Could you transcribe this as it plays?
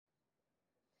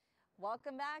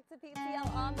Welcome back to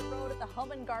PTL On the Road at the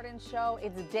Home and Garden Show.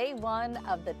 It's day one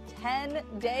of the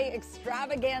 10-day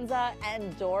extravaganza,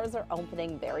 and doors are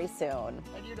opening very soon.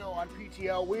 And you know, on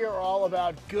PTL, we are all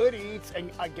about good eats,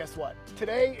 and guess what?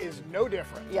 Today is no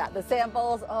different. Yeah, the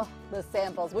samples, the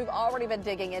samples. We've already been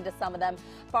digging into some of them.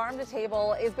 Farm to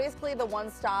Table is basically the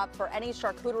one stop for any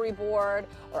charcuterie board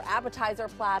or appetizer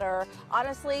platter.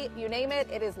 Honestly, you name it,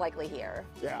 it is likely here.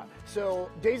 Yeah, so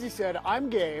Daisy said,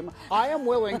 I'm game. I am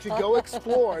willing to go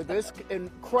explore this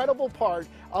incredible part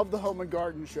of the Home and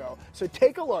Garden Show. So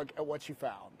take a look at what you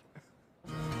found.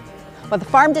 But the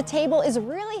Farm to Table is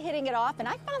really hitting it off, and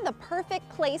I found the perfect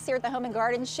place here at the Home and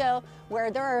Garden Show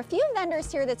where there are a few vendors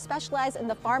here that specialize in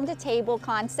the Farm to Table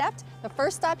concept. The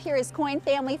first stop here is Coyne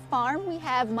Family Farm. We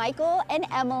have Michael and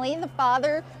Emily, the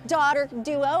father-daughter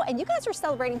duo, and you guys are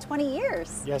celebrating 20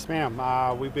 years. Yes,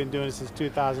 ma'am. We've been doing this since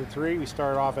 2003. We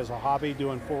started off as a hobby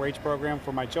doing 4-H program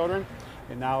for my children,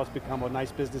 and now it's become a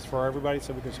nice business for everybody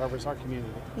so we can service our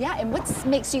community. Yeah, and what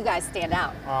makes you guys stand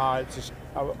out? It's just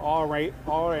all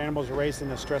our animals are raised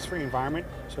in a stress-free environment,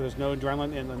 so there's no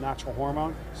adrenaline in the natural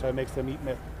hormone, so it makes the meat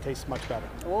taste much better.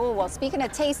 Oh, well, speaking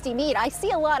of tasty meat, I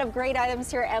see a lot of great items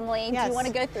here, Emily. Yes. Do you want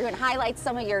to go through and highlight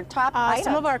some of your top items?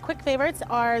 Some of our quick favorites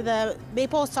are the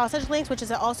maple sausage links, which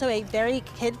is also a very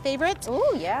kid favorite.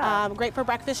 Oh, yeah. Great for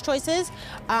breakfast choices.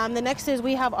 The next is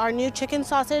we have our new chicken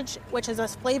sausage, which is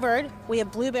flavored. We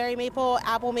have blueberry maple,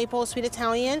 apple maple, sweet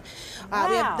Italian. Wow.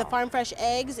 We have the farm fresh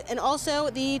eggs, and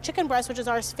also the chicken breast, which is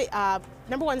our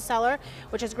 #1 seller,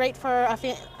 which is great for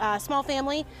a small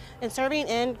family and serving,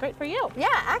 and great for you. Yeah,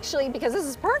 actually, because this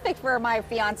is perfect for my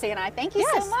fiance and I. Thank you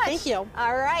so much. Thank you.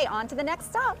 All right, on to the next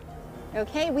stop.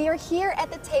 Okay, we are here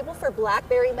at the table for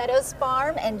Blackberry Meadows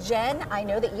Farm, and Jen, I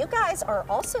know that you guys are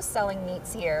also selling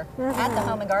meats here at the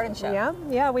Home and Garden Show.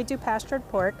 Yeah, we do pastured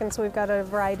pork, and so we've got a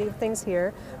variety of things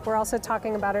here. We're also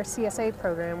talking about our CSA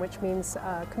program, which means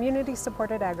community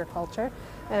supported agriculture.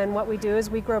 And what we do is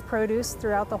we grow produce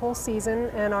throughout the whole season,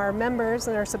 and our members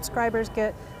and our subscribers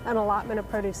get an allotment of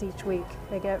produce each week.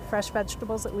 They get fresh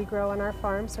vegetables that we grow on our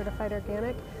farm, certified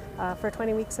organic, for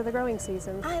 20 weeks of the growing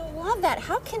season. I love that.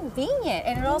 How convenient.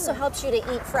 And it also helps you to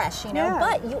eat fresh, you know,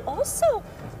 but you also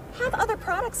have other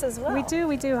products as well.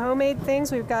 We do homemade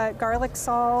things. We've got garlic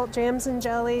salt, jams and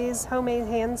jellies,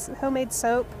 homemade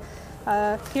soap.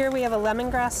 Here we have a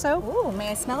lemongrass soap. Ooh, may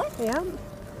I smell it? Yeah.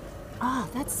 Oh,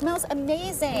 that smells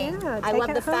amazing. Yeah, I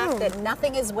love the fact that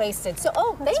nothing is wasted. So,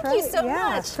 thank you so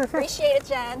much. Appreciate it,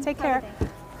 Jen. Take care.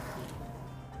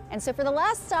 And so for the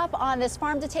last stop on this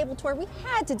Farm to Table tour, we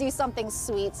had to do something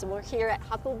sweet. So we're here at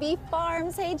Hucklebee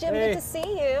Farms. Hey, Jim, good to see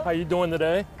you. How you doing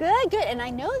today? Good. And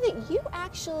I know that you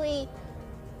actually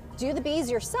do the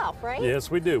bees yourself, right? Yes,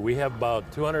 we do. We have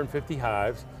about 250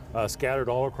 hives scattered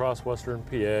all across Western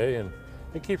PA, and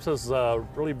it keeps us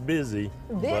really busy.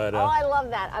 But, I love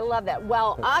that. I love that.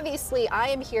 Well, obviously, I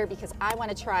am here because I want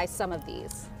to try some of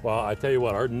these. Well, I tell you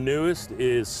what, our newest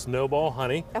is Snowball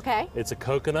Honey. Okay. It's a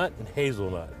coconut and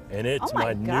hazelnut, and it's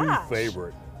my new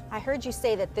favorite. I heard you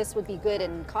say that this would be good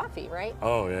in coffee, right?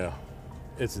 Oh, yeah.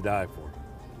 It's to die for.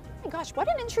 Oh my gosh, what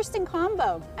an interesting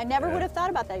combo. I never would have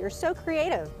thought about that. You're so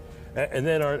creative. And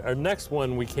then our next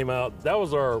one we came out, that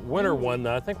was our winter one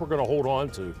that I think we're going to hold on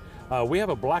to. We have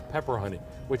a black pepper honey,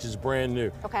 which is brand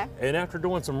new. Okay. And after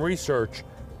doing some research,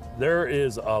 there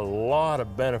is a lot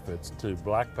of benefits to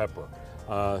black pepper.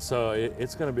 So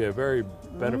it's going to be a very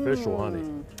beneficial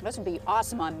honey. This would be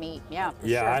awesome on meat, yeah.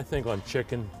 Yeah, I think on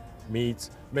chicken, meats,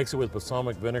 mix it with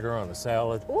balsamic vinegar on a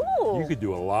salad. Ooh. You could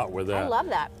do a lot with that. I love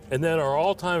that. And then our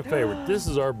all-time favorite, this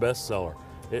is our best seller.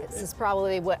 This is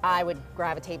probably what I would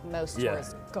gravitate most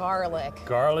towards, garlic.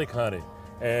 Garlic honey.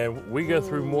 And we go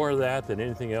through more of that than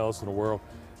anything else in the world.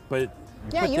 But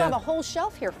you have a whole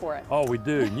shelf here for it. Oh, we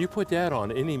do. And you put that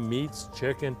on any meats,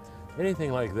 chicken,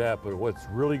 anything like that. But what's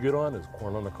really good on is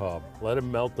corn on the cob. Let it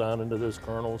melt down into those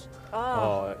kernels.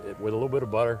 With a little bit of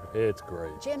butter, it's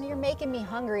great. Jim, you're making me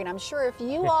hungry, and I'm sure if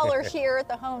you all are here at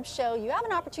the home show, you have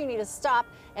an opportunity to stop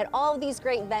at all of these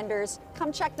great vendors.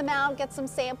 Come check them out, get some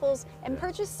samples, and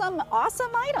purchase some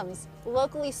awesome items,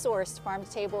 locally sourced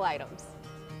farm-to-table items.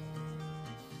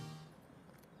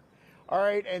 All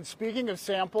right, and speaking of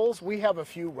samples, we have a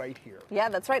few right here. Yeah,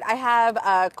 that's right. I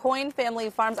have Coyne Family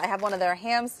Farms. I have one of their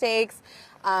ham steaks.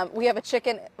 We have a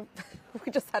chicken.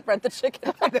 We just had Red the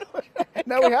chicken.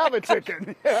 Now we have a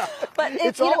chicken. Yeah. But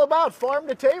it's all about farm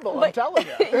to table, I'm telling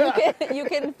you. You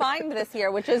can find this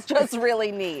here, which is just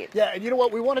really neat. Yeah, and you know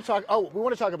what? We want to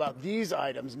talk about these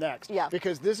items next. Yeah.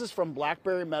 Because this is from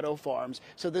Blackberry Meadow Farms.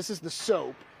 So this is the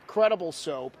soap incredible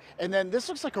soap. And then this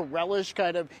looks like a relish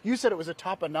kind of, you said it was a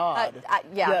tapenade.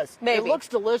 Yeah, yes, maybe. It looks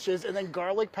delicious. And then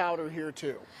garlic powder here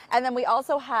too. And then we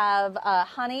also have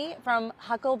honey from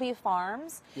Huckabee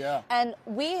Farms. Yeah. And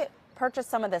we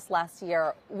purchased some of this last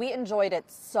year. We enjoyed it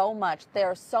so much.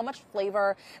 There's so much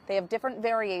flavor. They have different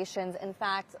variations. In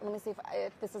fact, let me see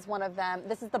if this is one of them.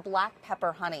 This is the black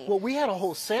pepper honey. Well, we had a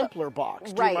whole sampler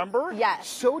box. Do Right. you remember? Yes.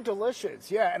 So delicious.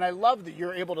 Yeah, and I love that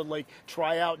you're able to like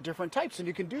try out different types, and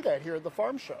you can do that here at the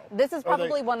farm show. This is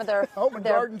probably one of their home and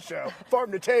garden show,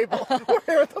 farm to table. We're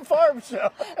here at the farm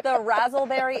show. The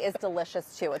razzleberry is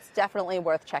delicious too. It's definitely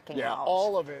worth checking Yeah, out.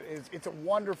 all of it is. It's a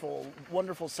wonderful,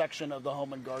 wonderful section of the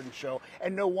home and garden show,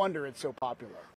 and no wonder it's so popular.